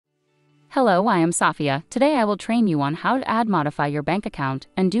Hello, I am Safia. Today I will train you on how to modify your bank account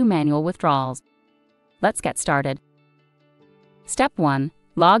and do manual withdrawals. Let's get started. Step 1.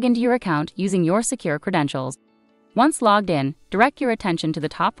 Log into your account using your secure credentials. Once logged in, direct your attention to the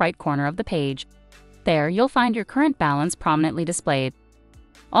top right corner of the page. There, you'll find your current balance prominently displayed.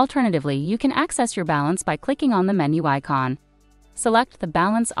 Alternatively, you can access your balance by clicking on the menu icon. Select the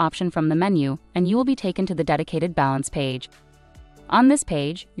Balance option from the menu, and you will be taken to the dedicated balance page. On this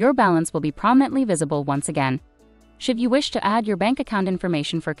page, your balance will be prominently visible once again. Should you wish to add your bank account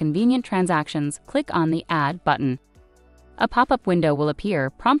information for convenient transactions, click on the Add button. A pop-up window will appear,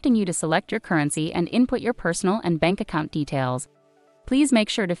 prompting you to select your currency and input your personal and bank account details. Please make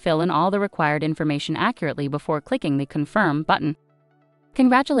sure to fill in all the required information accurately before clicking the Confirm button.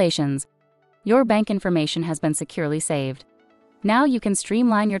 Congratulations! Your bank information has been securely saved. Now you can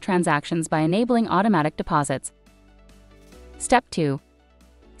streamline your transactions by enabling automatic deposits. Step 2.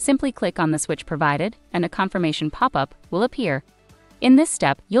 Simply click on the switch provided, and a confirmation pop-up will appear. In this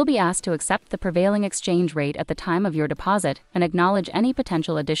step, you'll be asked to accept the prevailing exchange rate at the time of your deposit and acknowledge any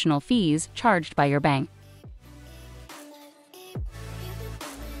potential additional fees charged by your bank.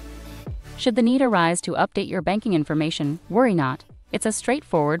 Should the need arise to update your banking information, worry not. It's a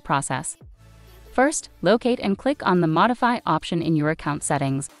straightforward process. First, locate and click on the Modify option in your account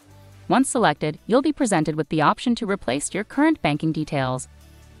settings. Once selected, you'll be presented with the option to replace your current banking details.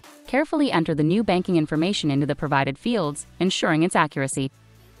 Carefully enter the new banking information into the provided fields, ensuring its accuracy.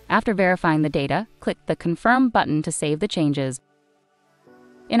 After verifying the data, click the Confirm button to save the changes.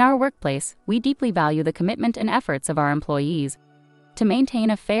 In our workplace, we deeply value the commitment and efforts of our employees. To maintain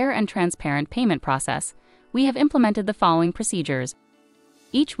a fair and transparent payment process, we have implemented the following procedures.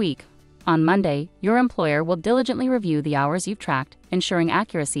 Each week, on Monday, your employer will diligently review the hours you've tracked, ensuring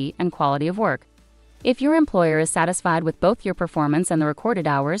accuracy and quality of work. If your employer is satisfied with both your performance and the recorded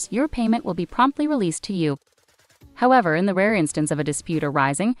hours, your payment will be promptly released to you. However, in the rare instance of a dispute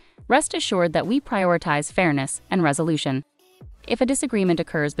arising, rest assured that we prioritize fairness and resolution. If a disagreement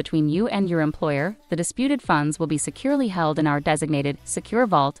occurs between you and your employer, the disputed funds will be securely held in our designated secure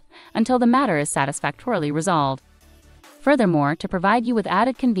vault until the matter is satisfactorily resolved. Furthermore, to provide you with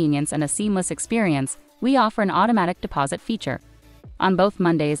added convenience and a seamless experience, we offer an automatic deposit feature. On both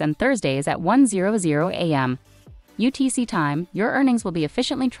Mondays and Thursdays at 1:00 a.m. UTC time, your earnings will be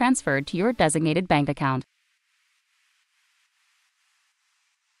efficiently transferred to your designated bank account.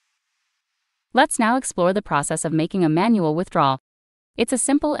 Let's now explore the process of making a manual withdrawal. It's a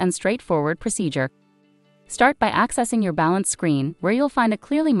simple and straightforward procedure. Start by accessing your balance screen, where you'll find a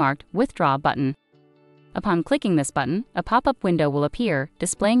clearly marked Withdraw button. Upon clicking this button, a pop-up window will appear,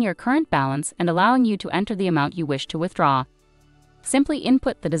 displaying your current balance and allowing you to enter the amount you wish to withdraw. Simply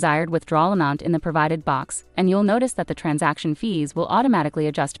input the desired withdrawal amount in the provided box, and you'll notice that the transaction fees will automatically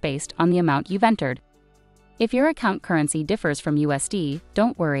adjust based on the amount you've entered. If your account currency differs from USD,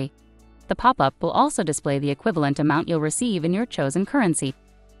 don't worry. The pop-up will also display the equivalent amount you'll receive in your chosen currency.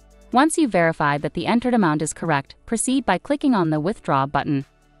 Once you've verified that the entered amount is correct, proceed by clicking on the Withdraw button.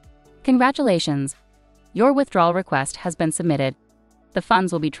 Congratulations! Your withdrawal request has been submitted. The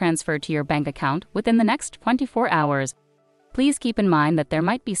funds will be transferred to your bank account within the next 24 hours. Please keep in mind that there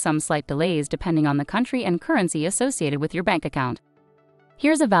might be some slight delays depending on the country and currency associated with your bank account.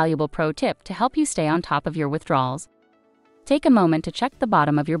 Here's a valuable pro tip to help you stay on top of your withdrawals. Take a moment to check the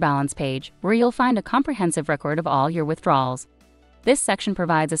bottom of your balance page, where you'll find a comprehensive record of all your withdrawals. This section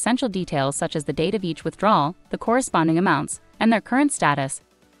provides essential details such as the date of each withdrawal, the corresponding amounts, and their current status.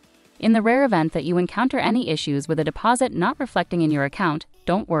 In the rare event that you encounter any issues with a deposit not reflecting in your account,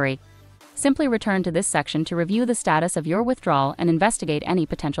 don't worry. Simply return to this section to review the status of your withdrawal and investigate any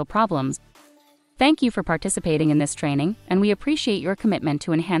potential problems. Thank you for participating in this training, and we appreciate your commitment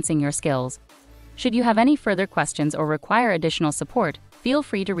to enhancing your skills. Should you have any further questions or require additional support, feel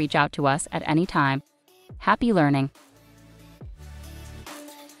free to reach out to us at any time. Happy learning!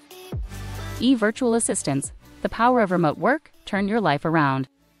 eVirtualAssistants, the power of remote work, turn your life around.